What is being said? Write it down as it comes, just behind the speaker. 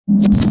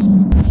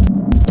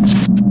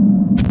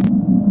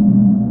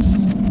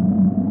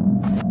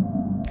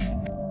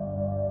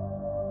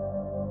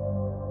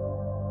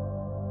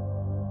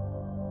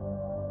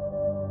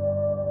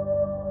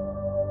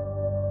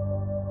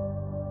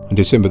On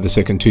December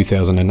 2nd,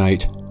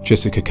 2008,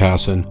 Jessica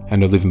Carson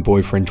and her live-in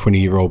boyfriend,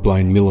 20-year-old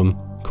Bain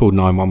called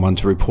 911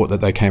 to report that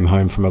they came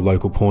home from a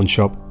local pawn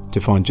shop to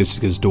find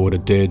Jessica's daughter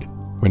dead.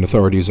 When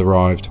authorities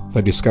arrived,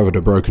 they discovered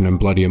a broken and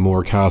bloody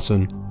Amora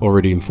Carson,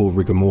 already in full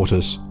rigor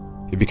mortis.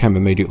 It became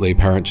immediately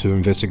apparent to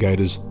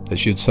investigators that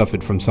she had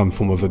suffered from some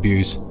form of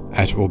abuse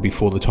at or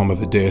before the time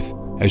of the death,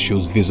 as she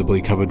was visibly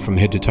covered from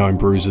head to toe in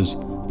bruises,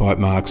 bite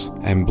marks,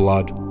 and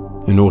blood.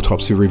 An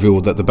autopsy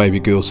revealed that the baby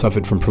girl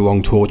suffered from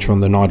prolonged torture on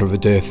the night of her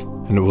death,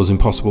 and it was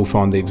impossible to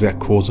find the exact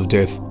cause of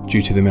death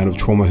due to the amount of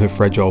trauma her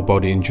fragile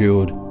body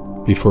endured.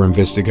 Before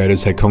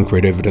investigators had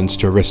concrete evidence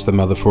to arrest the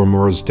mother for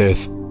Amora's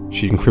death,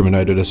 she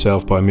incriminated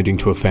herself by admitting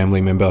to a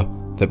family member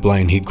that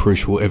Bain hid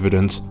crucial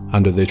evidence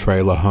under their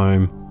trailer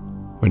home.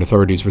 When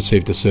authorities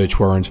received a search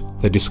warrant,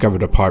 they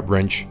discovered a pipe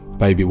wrench,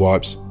 baby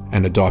wipes,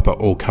 and a diaper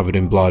all covered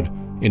in blood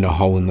in a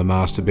hole in the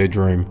master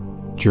bedroom.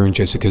 During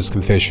Jessica's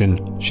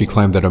confession, she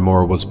claimed that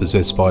Amora was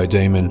possessed by a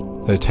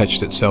demon that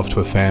attached itself to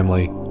her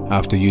family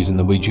after using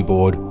the Ouija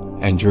board,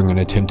 and during an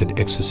attempted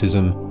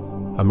exorcism,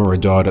 Amora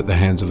died at the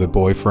hands of her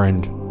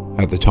boyfriend.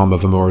 At the time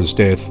of Amora's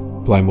death,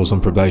 Bain was on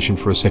probation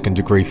for a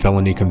second-degree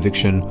felony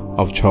conviction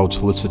of child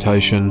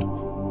solicitation.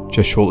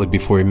 Just shortly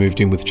before he moved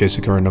in with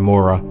Jessica and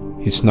Amora,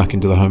 he snuck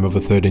into the home of a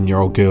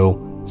 13-year-old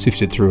girl,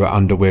 sifted through her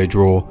underwear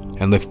drawer,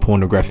 and left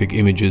pornographic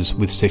images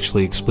with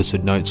sexually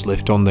explicit notes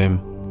left on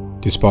them.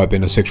 Despite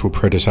being a sexual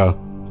predator,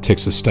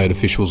 Texas state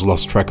officials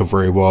lost track of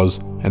where he was,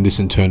 and this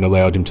in turn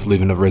allowed him to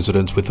live in a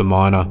residence with a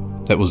minor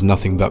that was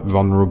nothing but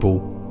vulnerable.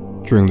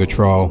 During the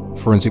trial,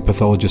 forensic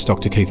pathologist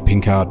Dr. Keith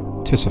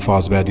Pinkard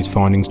testifies about his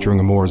findings during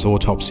Amora's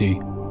autopsy.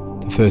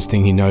 The first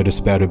thing he noticed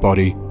about her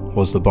body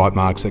was the bite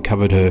marks that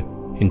covered her.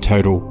 In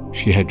total,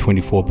 she had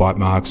 24 bite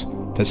marks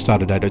that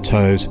started at her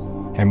toes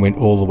and went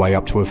all the way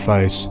up to her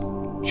face.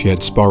 She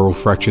had spiral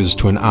fractures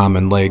to an arm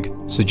and leg,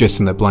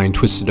 suggesting that Bain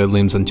twisted her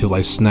limbs until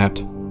they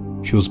snapped.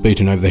 She was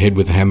beaten over the head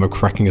with a hammer,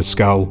 cracking her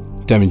skull,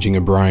 damaging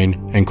her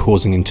brain, and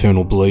causing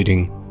internal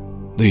bleeding.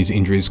 These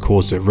injuries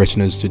caused her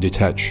retinas to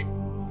detach.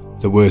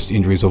 The worst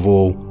injuries of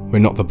all were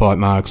not the bite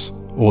marks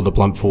or the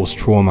blunt force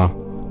trauma,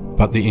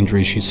 but the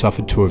injuries she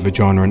suffered to her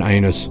vagina and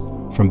anus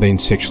from being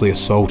sexually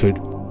assaulted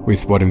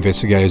with what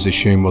investigators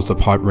assumed was the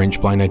pipe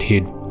wrench Bain had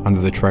hid under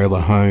the trailer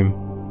home.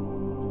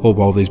 All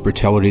while these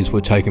brutalities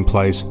were taking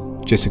place,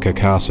 Jessica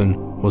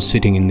Carson was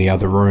sitting in the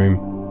other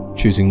room,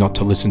 choosing not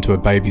to listen to her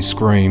baby's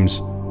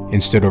screams,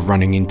 instead of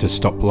running in to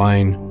stop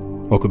Bain.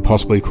 What could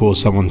possibly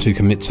cause someone to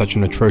commit such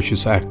an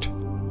atrocious act?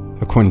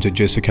 According to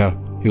Jessica,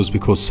 it was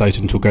because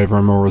Satan took over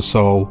Amora's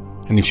soul,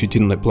 and if she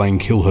didn't let Bain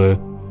kill her,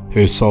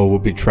 her soul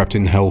would be trapped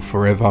in hell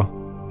forever.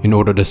 In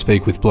order to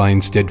speak with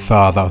Bain's dead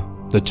father,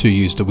 the two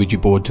used a Ouija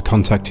board to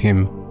contact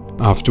him.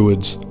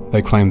 Afterwards,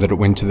 they claimed that it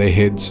went to their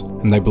heads,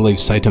 and they believed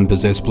Satan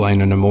possessed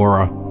Bain and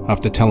Amora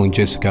after telling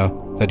Jessica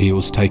that he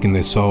was taking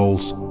their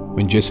souls.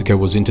 When Jessica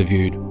was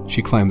interviewed,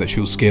 she claimed that she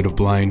was scared of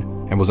Bain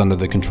and was under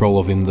the control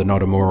of him the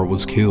night Amora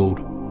was killed.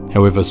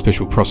 However,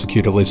 Special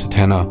Prosecutor Lisa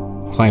Tanner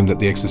claimed that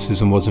the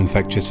exorcism was in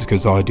fact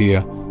Jessica's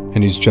idea,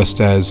 and is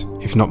just as,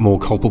 if not more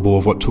culpable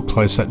of what took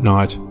place that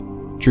night.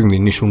 During the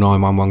initial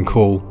 911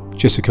 call,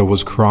 Jessica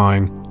was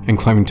crying and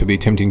claiming to be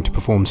attempting to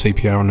perform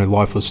CPR on her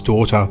lifeless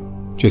daughter.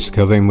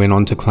 Jessica then went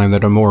on to claim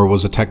that Amora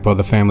was attacked by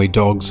the family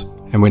dogs,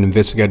 and when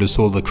investigators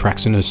saw the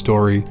cracks in her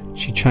story,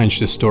 she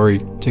changed her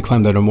story to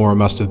claim that Amora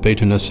must have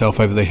beaten herself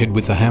over the head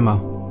with a hammer.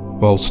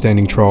 While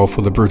standing trial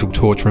for the brutal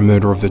torture and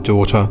murder of their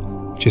daughter,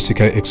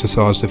 Jessica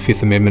exercised her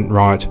Fifth Amendment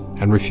right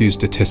and refused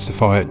to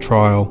testify at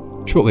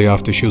trial. Shortly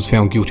after, she was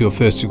found guilty of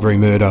first-degree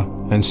murder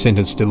and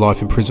sentenced to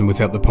life in prison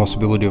without the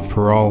possibility of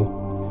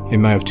parole.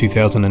 In May of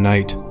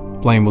 2008,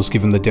 Bain was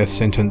given the death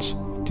sentence,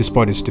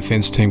 despite his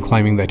defense team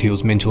claiming that he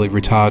was mentally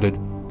retarded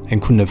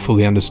and couldn't have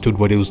fully understood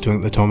what he was doing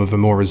at the time of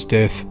Amora's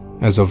death.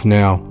 As of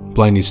now,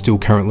 Bain is still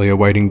currently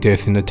awaiting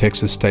death in the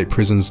Texas State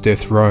Prison's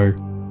death row.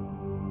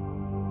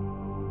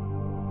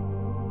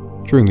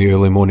 During the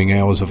early morning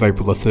hours of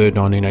April 3rd,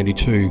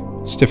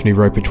 1982, Stephanie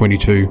Roper,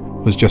 22,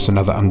 was just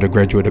another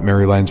undergraduate at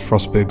Maryland's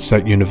Frostburg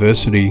State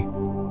University.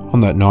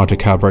 On that night, a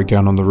car broke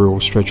down on the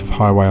rural stretch of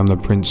highway on the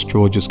Prince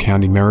George's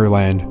County,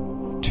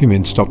 Maryland. Two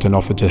men stopped and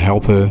offered to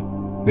help her.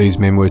 These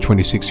men were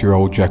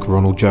 26-year-old Jack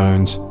Ronald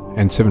Jones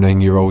and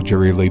 17-year-old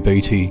Jerry Lee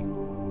Beatty.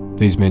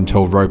 These men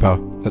told Roper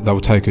that they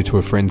would take her to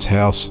a friend's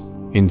house.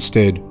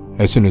 Instead,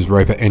 as soon as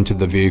Roper entered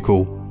the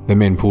vehicle, the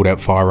men pulled out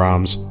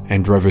firearms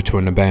and drove her to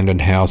an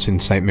abandoned house in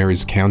St.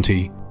 Mary's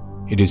County.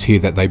 It is here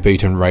that they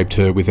beat and raped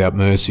her without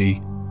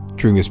mercy.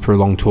 During this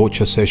prolonged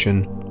torture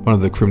session, one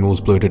of the criminals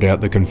blurted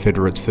out the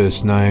Confederate's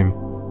first name.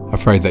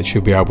 Afraid that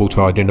she'll be able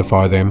to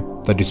identify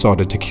them, they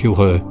decided to kill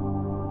her.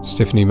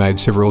 Stephanie made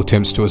several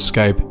attempts to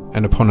escape,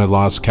 and upon her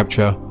last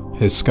capture,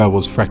 her skull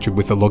was fractured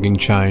with a logging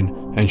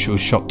chain and she was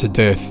shot to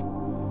death.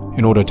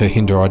 In order to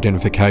hinder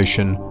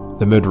identification,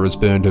 the murderers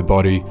burned her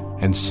body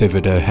and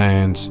severed her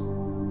hands.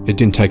 It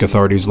didn't take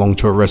authorities long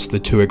to arrest the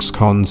two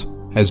ex-cons,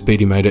 as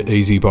Beatty made it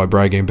easy by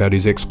bragging about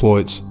his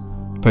exploits.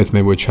 Both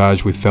men were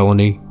charged with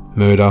felony,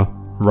 murder,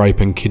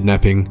 rape and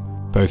kidnapping.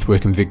 Both were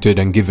convicted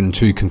and given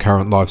 2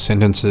 concurrent life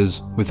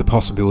sentences, with the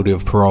possibility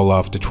of parole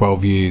after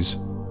 12 years.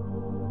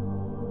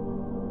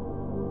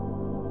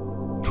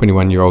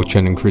 21-year-old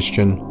Channon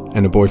Christian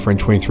and a boyfriend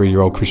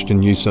 23-year-old Christian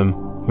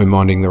Newsom were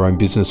minding their own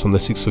business on the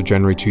 6th of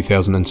January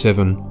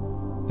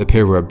 2007. The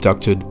pair were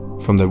abducted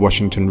from the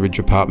Washington Ridge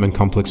apartment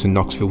complex in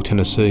Knoxville,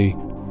 Tennessee.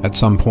 At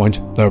some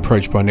point, they were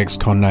approached by an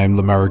ex-con named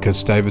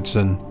Lamarcus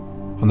Davidson.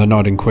 On the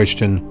night in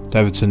question,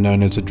 Davidson,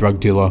 known as a drug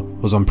dealer,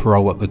 was on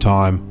parole at the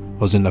time,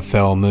 was in a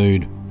foul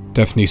mood.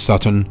 Daphne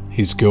Sutton,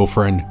 his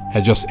girlfriend,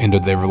 had just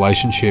ended their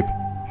relationship,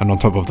 and on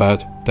top of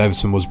that,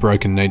 Davidson was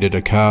broke and needed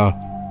a car.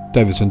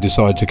 Davidson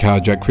decided to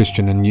carjack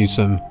Christian and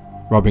Newsom.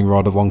 Robbing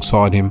right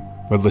alongside him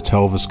were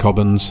Latelvis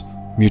Cobbins,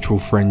 mutual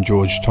friend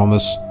George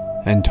Thomas,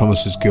 and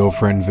Thomas's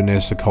girlfriend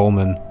Vanessa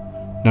Coleman.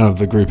 None of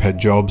the group had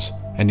jobs,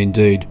 and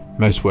indeed,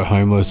 most were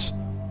homeless.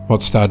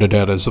 What started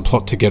out as a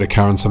plot to get a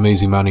car and some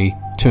easy money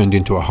turned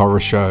into a horror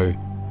show.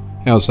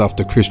 Hours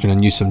after Christian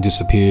and Newsom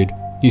disappeared,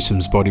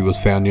 Newsom's body was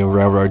found near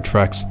railroad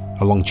tracks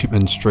along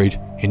Chipman Street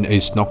in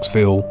East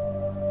Knoxville.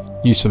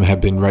 Newsom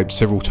had been raped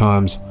several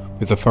times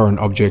with a foreign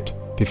object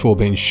before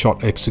being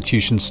shot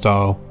execution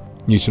style.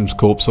 Newsom's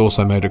corpse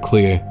also made it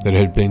clear that he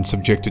had been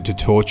subjected to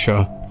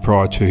torture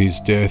prior to his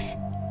death.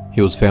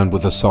 He was found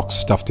with a sock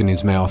stuffed in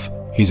his mouth,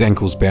 his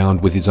ankles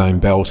bound with his own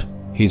belt,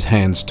 his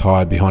hands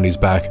tied behind his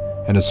back,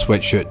 and a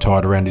sweatshirt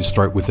tied around his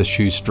throat with a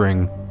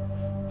shoestring.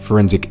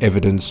 Forensic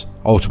evidence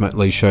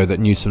ultimately showed that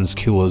Newsom's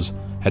killers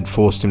had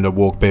forced him to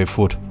walk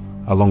barefoot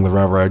along the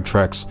railroad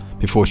tracks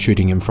before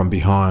shooting him from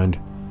behind.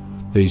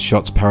 These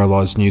shots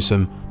paralysed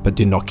Newsom but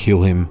did not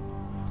kill him.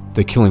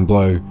 The killing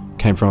blow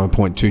came from a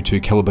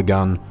 .22 caliber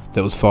gun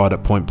that was fired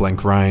at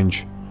point-blank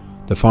range.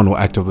 The final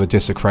act of the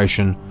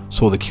desecration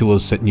saw the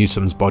killers set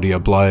Newsom's body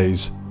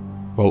ablaze.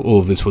 While all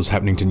of this was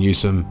happening to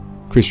Newsom,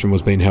 Christian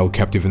was being held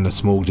captive in the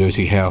small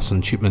dirty house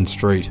on Chipman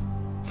Street.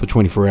 For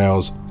 24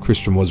 hours,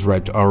 Christian was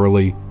raped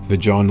orally,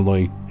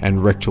 vaginally and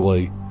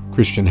rectally.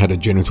 Christian had her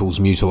genitals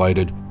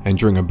mutilated, and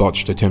during a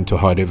botched attempt to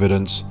hide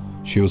evidence,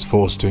 she was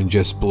forced to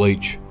ingest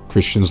bleach.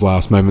 Christian's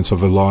last moments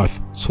of her life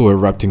saw her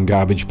wrapped in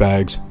garbage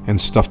bags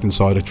and stuffed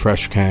inside a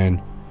trash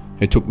can.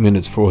 It took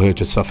minutes for her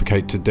to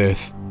suffocate to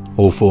death.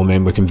 All 4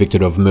 men were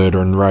convicted of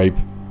murder and rape.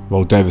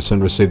 While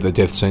Davidson received the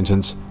death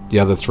sentence, the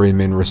other 3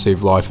 men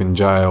received life in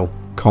jail.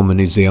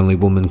 Coleman is the only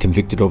woman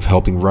convicted of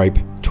helping rape,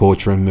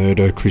 torture and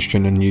murder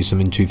Christian and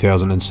Newsom in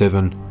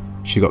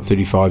 2007. She got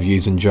 35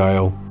 years in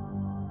jail.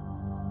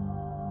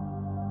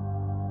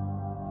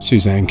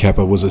 Suzanne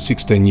Capper was a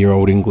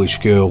 16-year-old English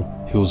girl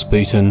who was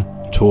beaten,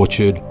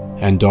 tortured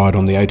and died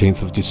on the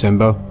 18th of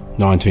December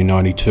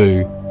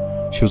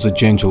 1992. She was a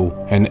gentle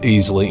and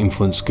easily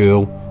influenced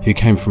girl who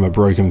came from a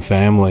broken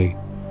family.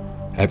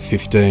 At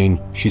 15,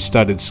 she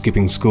started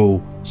skipping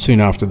school soon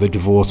after the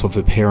divorce of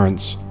her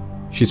parents.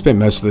 She spent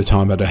most of the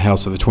time at a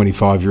house of a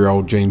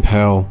 25-year-old Jean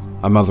Powell,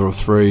 a mother of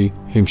 3,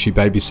 whom she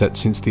babysat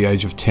since the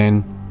age of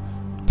 10.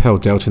 Powell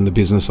dealt in the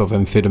business of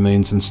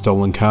amphetamines and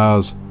stolen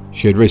cars.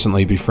 She had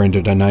recently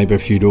befriended a neighbour a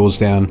few doors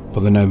down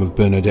by the name of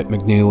Bernadette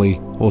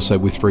McNeely, also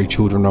with 3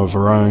 children of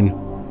her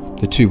own.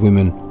 The 2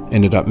 women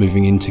ended up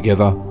moving in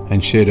together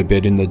and shared a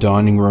bed in the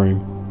dining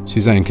room.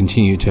 Suzanne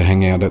continued to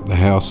hang out at the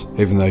house,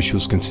 even though she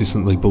was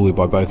consistently bullied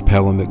by both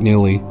Powell and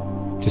McNeely.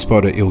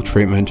 Despite her ill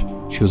treatment,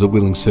 she was a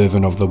willing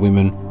servant of the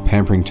women,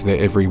 pampering to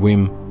their every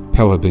whim.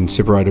 Powell had been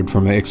separated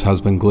from her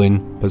ex-husband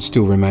Glenn, but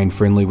still remained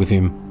friendly with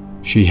him.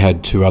 She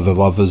had 2 other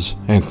lovers,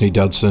 Anthony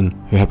Dudson,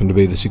 who happened to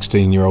be the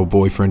 16-year-old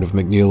boyfriend of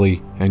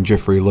McNeely, and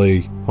Jeffrey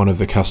Lee, one of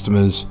the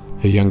customers.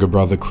 Her younger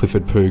brother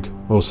Clifford Pook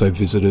also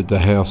visited the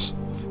house.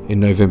 In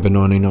November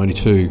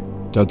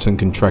 1992, Dudson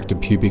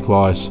contracted pubic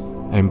lice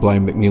and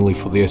blamed McNeely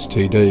for the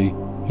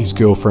STD. His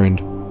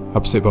girlfriend,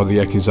 upset by the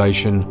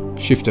accusation,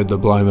 shifted the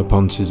blame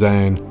upon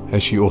Suzanne,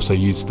 as she also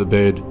used the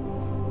bed.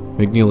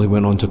 McNeely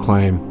went on to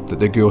claim that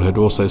the girl had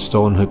also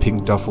stolen her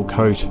pink duffel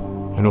coat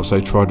and also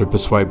tried to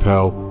persuade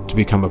Powell to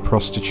become a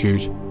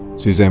prostitute.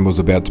 Suzanne was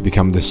about to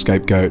become the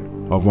scapegoat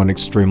of one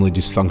extremely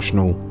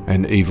dysfunctional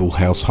and evil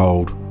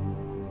household.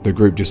 The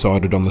group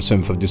decided on the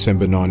 7th of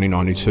December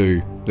 1992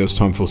 that it was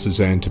time for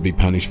Suzanne to be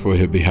punished for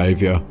her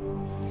behaviour.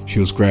 She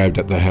was grabbed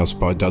at the house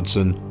by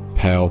Dudson,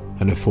 Powell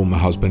and her former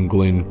husband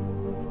Glenn.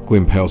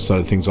 Glenn Powell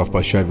started things off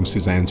by shaving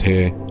Suzanne's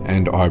hair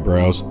and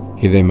eyebrows.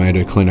 He then made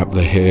her clean up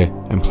the hair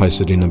and place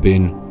it in a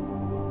bin.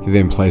 He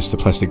then placed a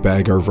plastic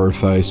bag over her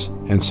face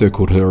and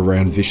circled her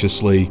around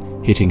viciously,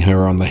 hitting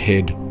her on the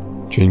head.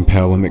 Jean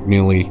Powell and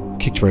McNeely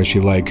kicked her as she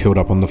lay curled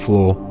up on the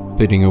floor,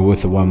 beating her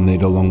with a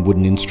 1-metre-long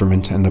wooden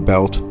instrument and a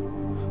belt.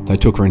 They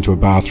took her into a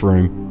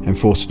bathroom and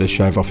forced her to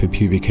shave off her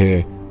pubic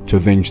hair to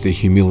avenge the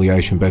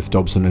humiliation both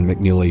Dobson and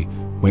McNeely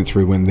went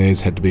through when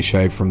theirs had to be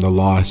shaved from the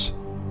lice.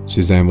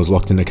 Suzanne was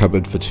locked in a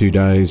cupboard for 2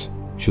 days.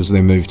 She was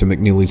then moved to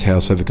McNeely's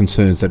house over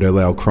concerns that her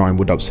loud crying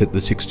would upset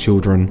the 6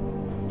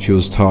 children. She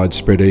was tied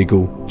spread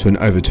eagle to an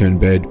overturned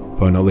bed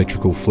by an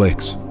electrical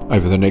flex.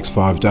 Over the next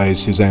 5 days,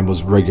 Suzanne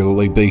was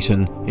regularly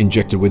beaten,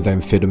 injected with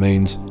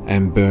amphetamines,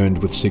 and burned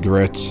with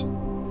cigarettes.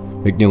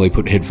 McNeely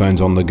put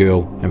headphones on the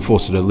girl and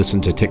forced her to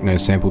listen to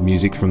techno-sampled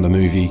music from the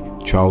movie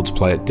Child's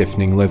Play at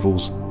deafening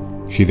levels.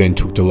 She then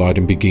took delight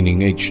in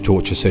beginning each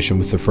torture session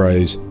with the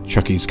phrase,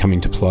 "Chucky's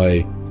coming to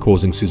play,"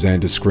 causing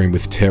Suzanne to scream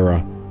with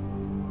terror.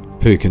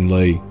 Perk and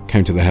Lee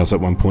came to the house at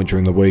one point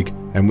during the week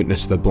and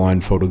witnessed the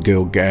blindfolded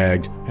girl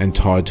gagged and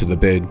tied to the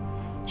bed.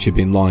 She'd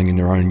been lying in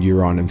her own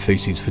urine and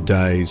feces for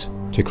days.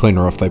 To clean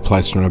her off, they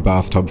placed her in a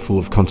bathtub full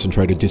of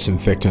concentrated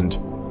disinfectant.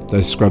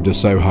 They scrubbed her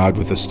so hard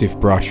with a stiff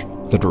brush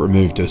that it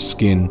removed her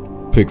skin.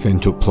 Perk then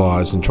took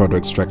pliers and tried to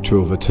extract 2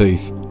 of her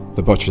teeth.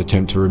 The botched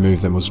attempt to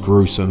remove them was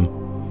gruesome.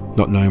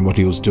 Not knowing what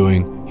he was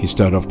doing, he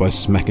started off by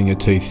smacking her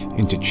teeth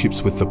into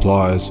chips with the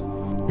pliers.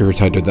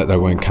 Irritated that they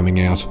weren't coming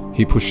out,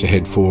 he pushed her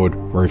head forward,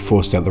 where he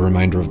forced out the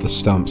remainder of the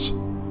stumps.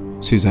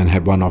 Suzanne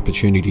had one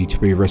opportunity to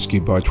be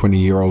rescued by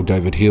 20-year-old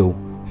David Hill,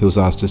 who was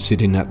asked to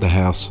sit in at the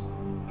house.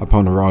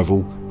 Upon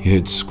arrival, he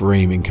heard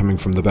screaming coming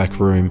from the back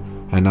room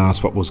and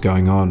asked what was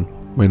going on.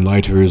 When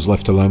later he was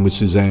left alone with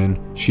Suzanne,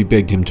 she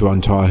begged him to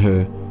untie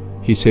her.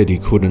 He said he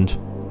couldn't.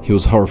 He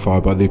was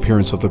horrified by the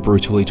appearance of the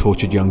brutally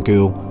tortured young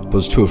girl, but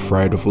was too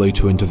afraid of Lee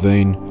to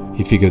intervene.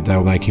 He figured they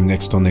would make him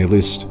next on their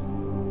list.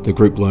 The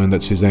group learned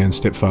that Suzanne's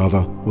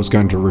stepfather was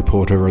going to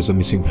report her as a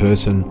missing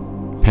person.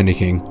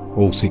 Panicking,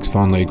 all 6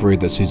 finally agreed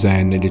that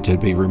Suzanne needed to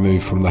be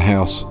removed from the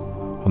house.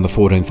 On the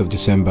 14th of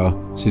December,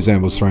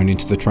 Suzanne was thrown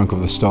into the trunk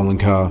of the stolen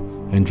car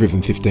and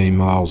driven 15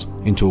 miles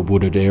into a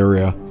wooded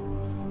area.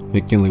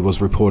 McNeely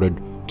was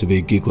reported to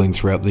be giggling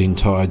throughout the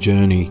entire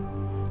journey.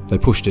 They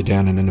pushed her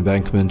down an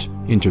embankment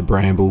into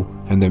bramble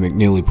and then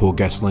McNeely poured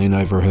gasoline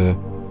over her.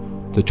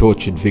 The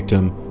tortured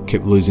victim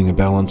kept losing her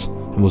balance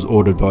and was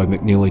ordered by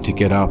McNeely to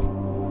get up.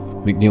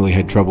 McNeely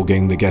had trouble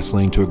getting the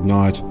gasoline to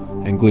ignite,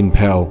 and Glyn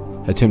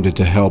Powell attempted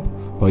to help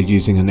by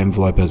using an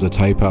envelope as a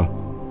taper.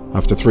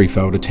 After 3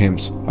 failed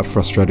attempts, a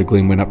frustrated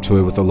Glyn went up to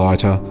her with a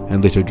lighter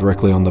and lit her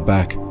directly on the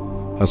back.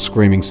 A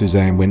screaming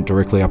Suzanne went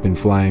directly up in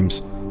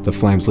flames. The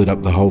flames lit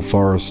up the whole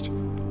forest.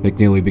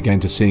 McNeely began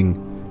to sing,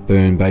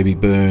 "Burn baby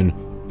burn,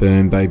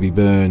 burn baby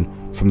burn,"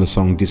 from the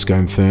song Disco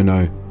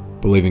Inferno.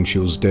 Believing she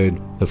was dead,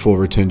 the 4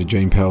 returned to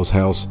Gene Powell's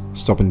house,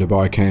 stopping to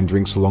buy canned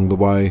drinks along the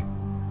way.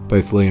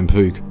 Both Lee and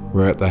Pook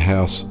were at the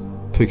house.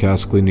 Pook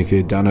asked Glyn if he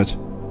had done it.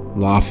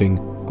 Laughing,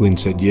 Glyn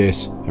said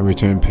yes and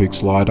returned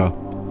Pook's lighter.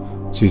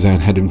 Suzanne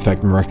had in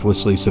fact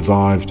miraculously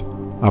survived.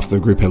 After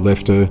the group had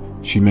left her,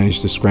 she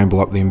managed to scramble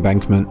up the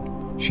embankment.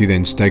 She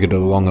then staggered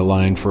along a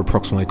lane for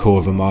approximately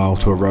 1/4 mile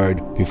to a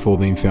road before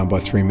being found by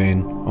 3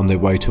 men on their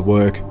way to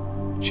work.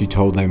 She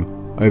told them,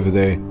 "Over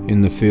there,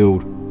 in the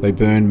field, they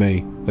burned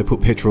me, they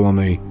put petrol on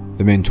me."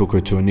 The men took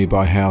her to a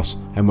nearby house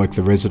and woke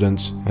the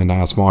residents and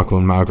asked Michael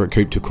and Margaret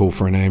Coop to call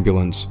for an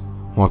ambulance.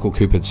 Michael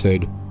Coop had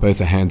said both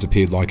her hands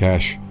appeared like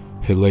ash,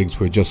 her legs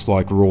were just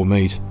like raw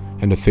meat,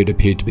 and her feet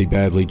appeared to be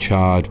badly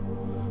charred.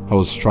 I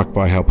was struck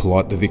by how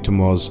polite the victim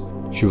was.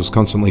 She was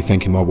constantly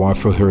thanking my wife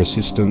for her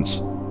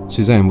assistance.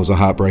 Suzanne was a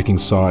heartbreaking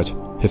sight.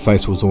 Her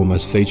face was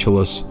almost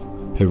featureless.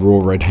 Her raw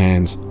red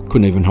hands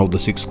couldn't even hold the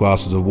 6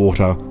 glasses of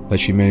water that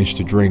she managed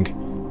to drink,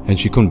 and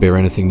she couldn't bear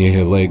anything near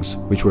her legs,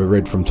 which were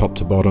red from top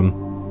to bottom.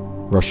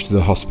 Rushed to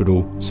the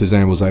hospital,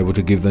 Suzanne was able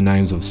to give the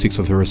names of 6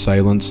 of her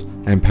assailants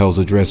and Pell's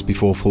address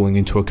before falling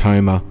into a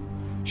coma.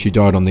 She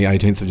died on the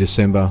 18th of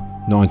December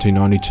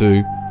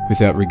 1992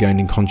 without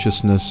regaining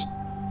consciousness.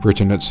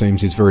 Britain, it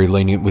seems, is very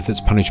lenient with its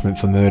punishment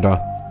for murder.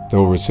 They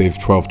will receive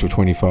 12 to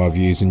 25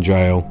 years in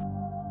jail.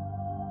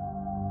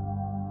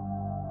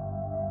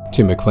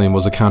 Tim McLean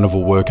was a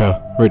carnival worker,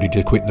 ready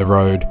to quit the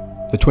road.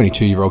 The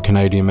 22-year-old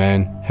Canadian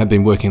man had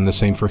been working the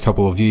scene for a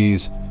couple of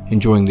years,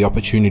 enjoying the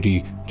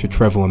opportunity to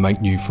travel and make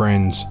new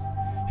friends.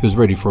 He was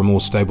ready for a more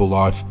stable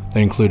life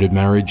that included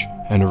marriage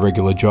and a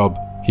regular job.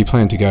 He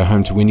planned to go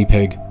home to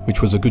Winnipeg,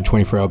 which was a good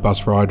 24-hour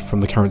bus ride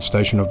from the current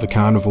station of the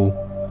carnival.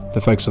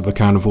 The folks of the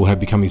carnival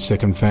had become his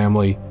second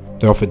family.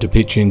 They offered to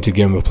pitch in to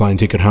give him a plane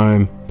ticket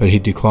home, but he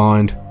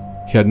declined.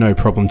 He had no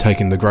problem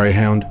taking the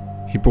Greyhound.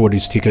 He bought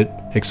his ticket,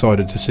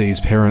 excited to see his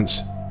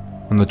parents.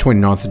 On the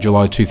 29th of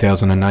July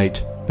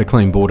 2008,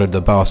 McLean boarded the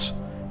bus.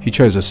 He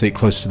chose a seat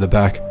close to the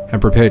back and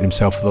prepared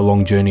himself for the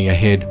long journey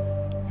ahead.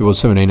 It was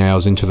 17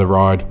 hours into the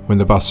ride when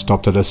the bus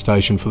stopped at a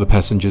station for the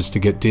passengers to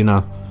get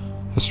dinner.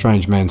 A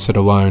strange man sat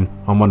alone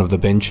on one of the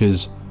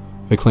benches.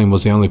 McLean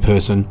was the only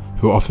person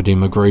who offered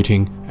him a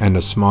greeting and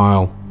a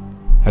smile.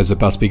 As the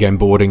bus began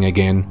boarding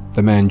again,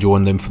 the man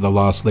joined them for the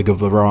last leg of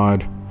the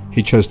ride.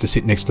 He chose to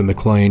sit next to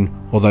McLean,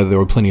 although there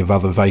were plenty of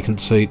other vacant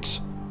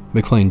seats.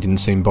 McLean didn't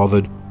seem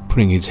bothered,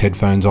 putting his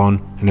headphones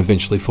on and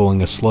eventually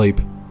falling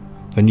asleep.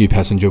 The new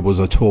passenger was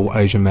a tall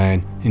Asian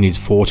man in his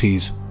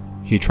 40s.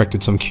 He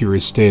attracted some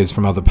curious stares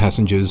from other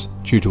passengers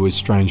due to his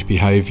strange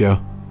behaviour.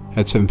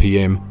 At 7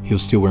 PM, he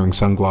was still wearing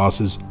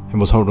sunglasses and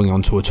was holding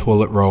onto a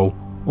toilet roll,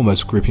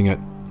 almost gripping it,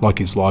 like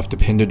his life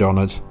depended on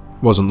it.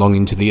 It wasn't long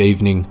into the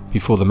evening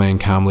before the man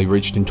calmly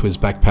reached into his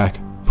backpack,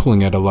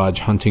 pulling out a large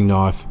hunting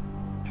knife.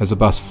 As the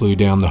bus flew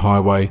down the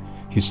highway,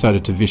 he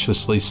started to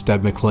viciously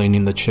stab McLean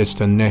in the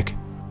chest and neck.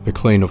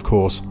 McLean, of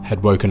course,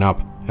 had woken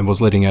up and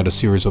was letting out a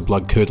series of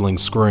blood-curdling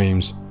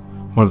screams.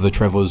 One of the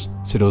travellers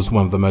said it was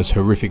one of the most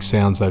horrific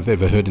sounds they've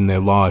ever heard in their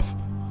life.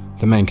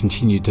 The man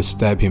continued to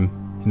stab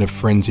him in a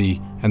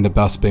frenzy, and the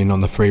bus, being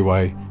on the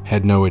freeway,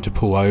 had nowhere to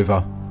pull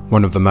over.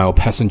 One of the male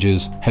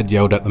passengers had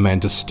yelled at the man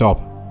to stop.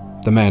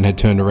 The man had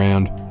turned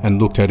around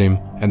and looked at him,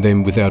 and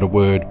then, without a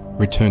word,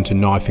 returned to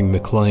knifing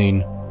McLean.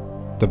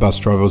 The bus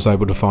driver was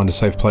able to find a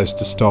safe place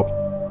to stop.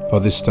 By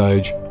this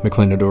stage,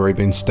 McLean had already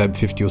been stabbed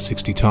 50 or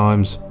 60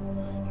 times.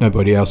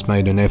 Nobody else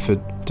made an effort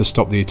to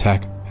stop the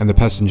attack, and the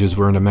passengers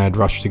were in a mad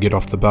rush to get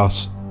off the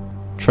bus.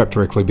 Trapped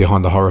directly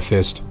behind the horror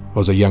fest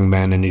was a young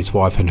man and his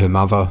wife and her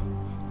mother.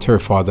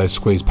 Terrified, they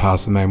squeezed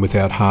past the man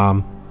without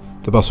harm.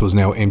 The bus was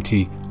now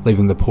empty,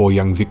 leaving the poor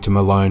young victim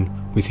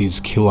alone with his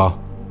killer.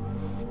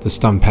 The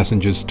stunned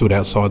passengers stood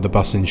outside the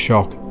bus in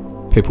shock.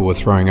 People were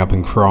throwing up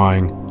and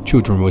crying,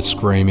 children were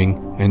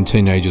screaming, and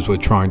teenagers were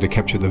trying to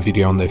capture the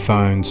video on their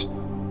phones.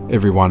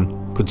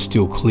 Everyone could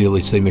still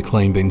clearly see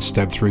McLean being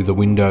stabbed through the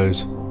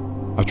windows.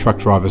 A truck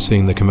driver,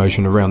 seeing the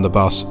commotion around the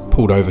bus,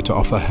 pulled over to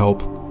offer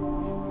help.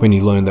 When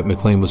he learned that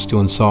McLean was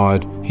still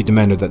inside, he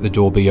demanded that the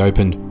door be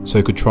opened so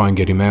he could try and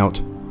get him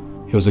out.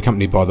 He was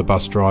accompanied by the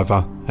bus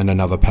driver and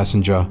another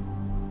passenger.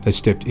 They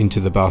stepped into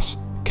the bus,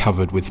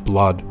 covered with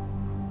blood.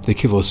 The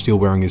killer, still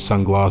wearing his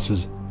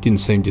sunglasses, didn't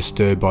seem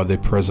disturbed by their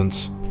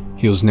presence.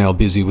 He was now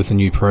busy with a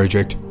new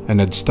project and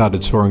had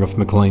started sawing off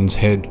McLean's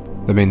head.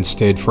 The men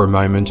stared for a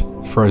moment,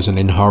 frozen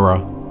in horror.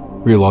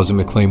 Realising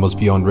McLean was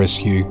beyond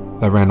rescue,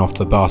 they ran off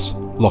the bus,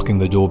 locking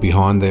the door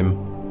behind them.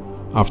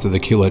 After the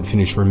killer had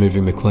finished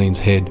removing McLean's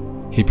head,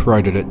 he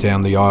paraded it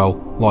down the aisle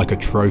like a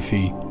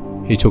trophy.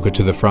 He took it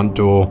to the front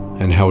door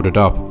and held it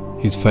up,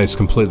 his face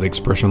completely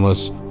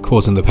expressionless,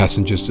 causing the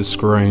passengers to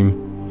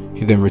scream.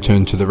 He then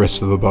returned to the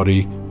rest of the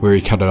body, where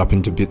he cut it up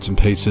into bits and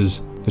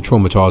pieces. The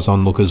traumatised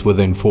onlookers were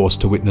then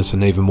forced to witness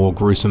an even more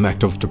gruesome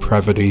act of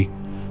depravity.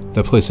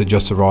 The police had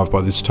just arrived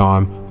by this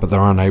time, but they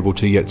were unable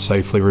to yet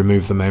safely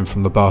remove the man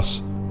from the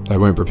bus. They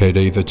weren't prepared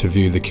either to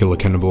view the killer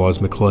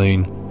cannibalise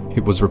McLean.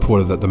 It was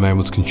reported that the man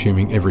was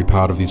consuming every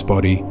part of his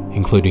body,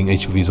 including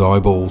each of his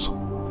eyeballs.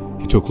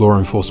 It took law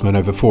enforcement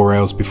over 4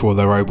 hours before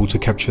they were able to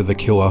capture the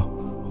killer.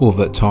 All of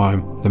that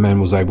time, the man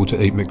was able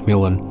to eat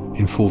McMillan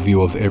in full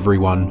view of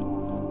everyone.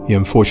 The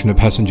unfortunate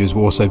passengers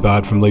were also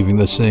barred from leaving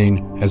the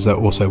scene, as they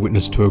also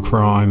witnessed to a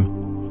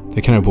crime.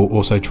 The cannibal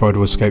also tried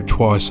to escape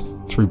twice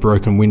through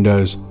broken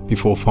windows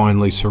before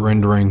finally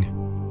surrendering.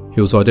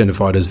 He was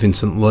identified as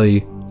Vincent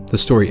Lee. The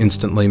story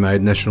instantly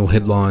made national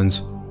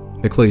headlines.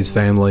 McLean's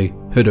family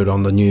heard it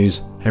on the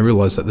news and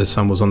realised that their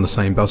son was on the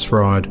same bus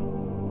ride.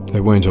 They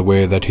weren't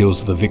aware that he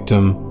was the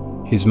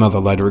victim. His mother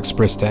later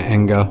expressed her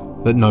anger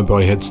that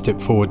nobody had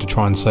stepped forward to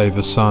try and save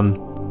her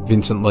son.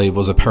 Vincent Lee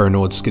was a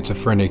paranoid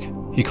schizophrenic.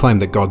 He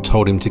claimed that God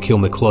told him to kill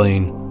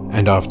McLean,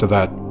 and after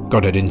that,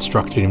 God had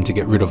instructed him to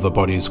get rid of the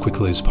body as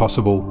quickly as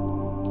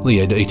possible. Lee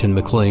had eaten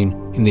McLean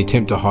in the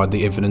attempt to hide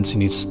the evidence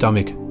in his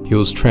stomach. He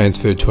was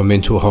transferred to a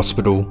mental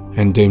hospital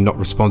and deemed not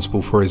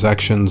responsible for his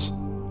actions.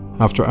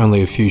 After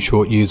only a few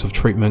short years of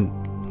treatment,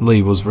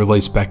 Lee was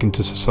released back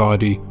into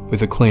society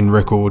with a clean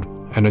record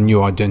and a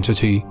new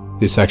identity.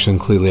 This action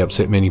clearly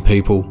upset many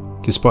people.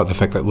 Despite the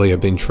fact that Lee had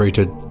been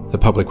treated, the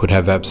public would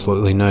have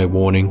absolutely no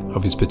warning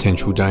of his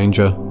potential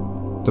danger.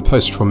 The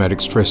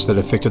post-traumatic stress that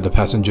affected the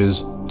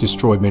passengers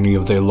destroyed many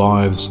of their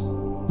lives.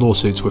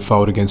 Lawsuits were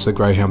filed against the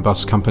Greyhound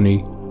bus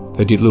company.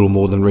 They did little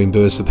more than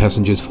reimburse the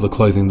passengers for the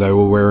clothing they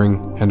were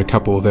wearing and a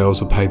couple of hours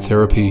of paid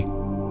therapy.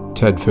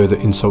 To add further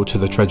insult to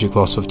the tragic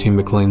loss of Tim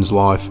McLean's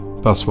life,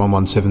 Bus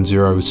 1170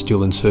 was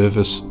still in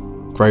service.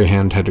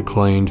 Greyhound had it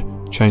cleaned,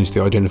 changed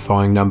the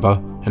identifying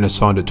number and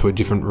assigned it to a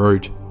different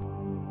route.